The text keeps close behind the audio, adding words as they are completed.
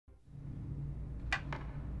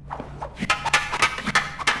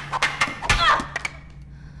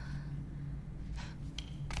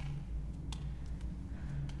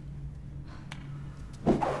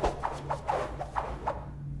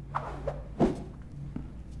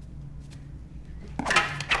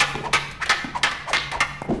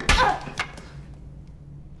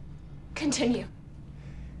Continue.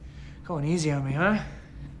 Going easy on me, huh?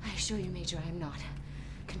 I assure you, Major, I am not.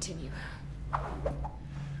 Continue.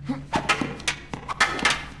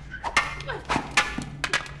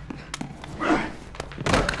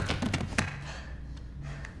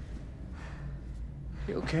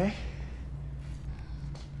 You okay?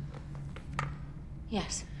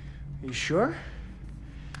 Yes. Are you sure?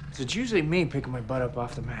 'Cause it's usually me picking my butt up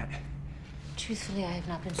off the mat. Truthfully, I have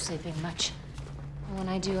not been sleeping much. And when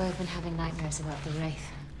I do, I've been having nightmares about the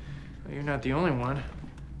Wraith. Well, you're not the only one.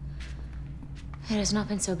 It has not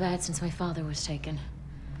been so bad since my father was taken.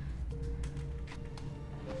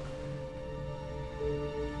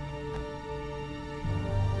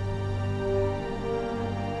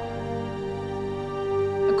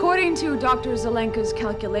 According to Dr. Zelenka's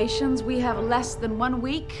calculations, we have less than 1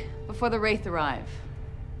 week before the Wraith arrive.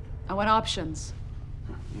 I want options.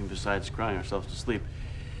 Even besides crying ourselves to sleep.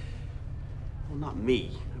 Well, not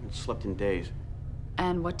me. I haven't slept in days.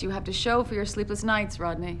 And what do you have to show for your sleepless nights,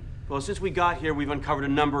 Rodney? Well, since we got here, we've uncovered a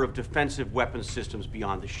number of defensive weapons systems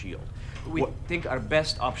beyond the shield. We think our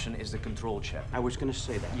best option is the control chip. I was going to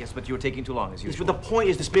say that. Yes, but you're taking too long, as Yes, usual. but the point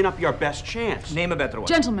is, this may not be our best chance. Name a better one.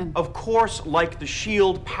 Gentlemen. Of course, like the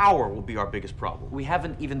shield, power will be our biggest problem. We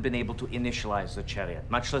haven't even been able to initialize the chariot,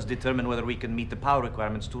 much less determine whether we can meet the power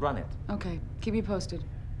requirements to run it. Okay, keep me posted.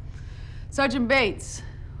 Sergeant Bates,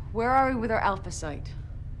 where are we with our Alpha site?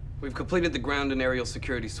 We've completed the ground and aerial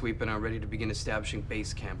security sweep and are ready to begin establishing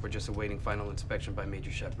base camp. We're just awaiting final inspection by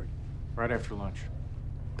Major Shepard. Right after lunch.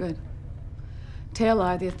 Good. Tail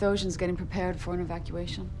Eye, the Athosians getting prepared for an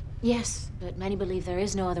evacuation? Yes, but many believe there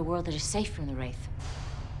is no other world that is safe from the Wraith.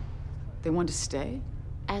 They want to stay?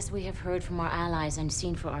 As we have heard from our allies and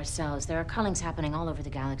seen for ourselves, there are cullings happening all over the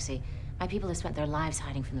galaxy. My people have spent their lives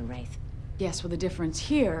hiding from the Wraith. Yes, well, the difference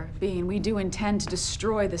here being we do intend to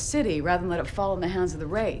destroy the city rather than let it fall in the hands of the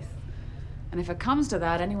Wraith. And if it comes to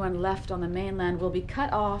that, anyone left on the mainland will be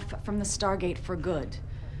cut off from the Stargate for good.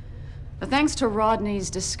 But thanks to Rodney's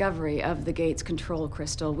discovery of the gate's control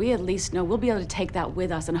crystal, we at least know we'll be able to take that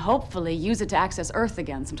with us and hopefully use it to access Earth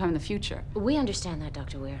again sometime in the future. We understand that,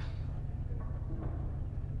 Dr. Weir.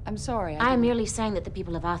 I'm sorry. I am merely saying that the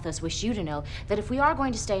people of Athos wish you to know that if we are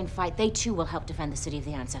going to stay and fight, they too will help defend the city of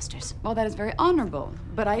the ancestors. Well, that is very honorable,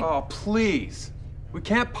 but Oh, please. We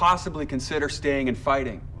can't possibly consider staying and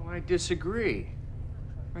fighting. Well, I disagree.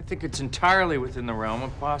 I think it's entirely within the realm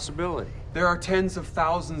of possibility. There are tens of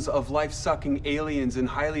thousands of life-sucking aliens in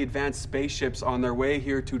highly advanced spaceships on their way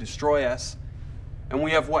here to destroy us. And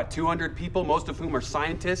we have, what, 200 people, most of whom are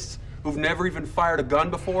scientists, who've never even fired a gun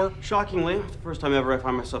before? Shockingly, it's the first time ever I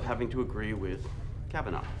find myself having to agree with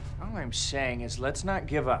Kavanaugh. All I'm saying is let's not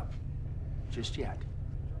give up. Just yet.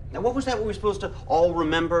 Now, what was that we were supposed to all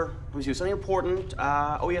remember? Was it something important?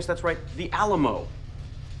 Oh, yes, that's right. The Alamo.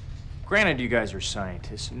 Granted, you guys are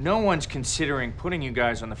scientists. No one's considering putting you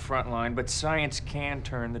guys on the front line, but science can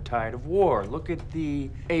turn the tide of war. Look at the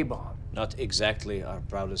A-bomb. Not exactly our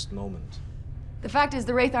proudest moment. the fact is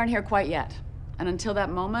the Wraith aren't here quite yet. And until that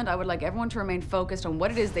moment, I would like everyone to remain focused on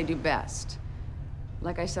what it is they do best.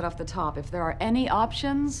 Like I said off the top, if there are any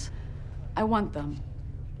options, I want them.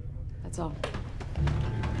 That's all.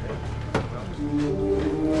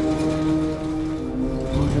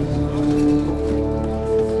 What?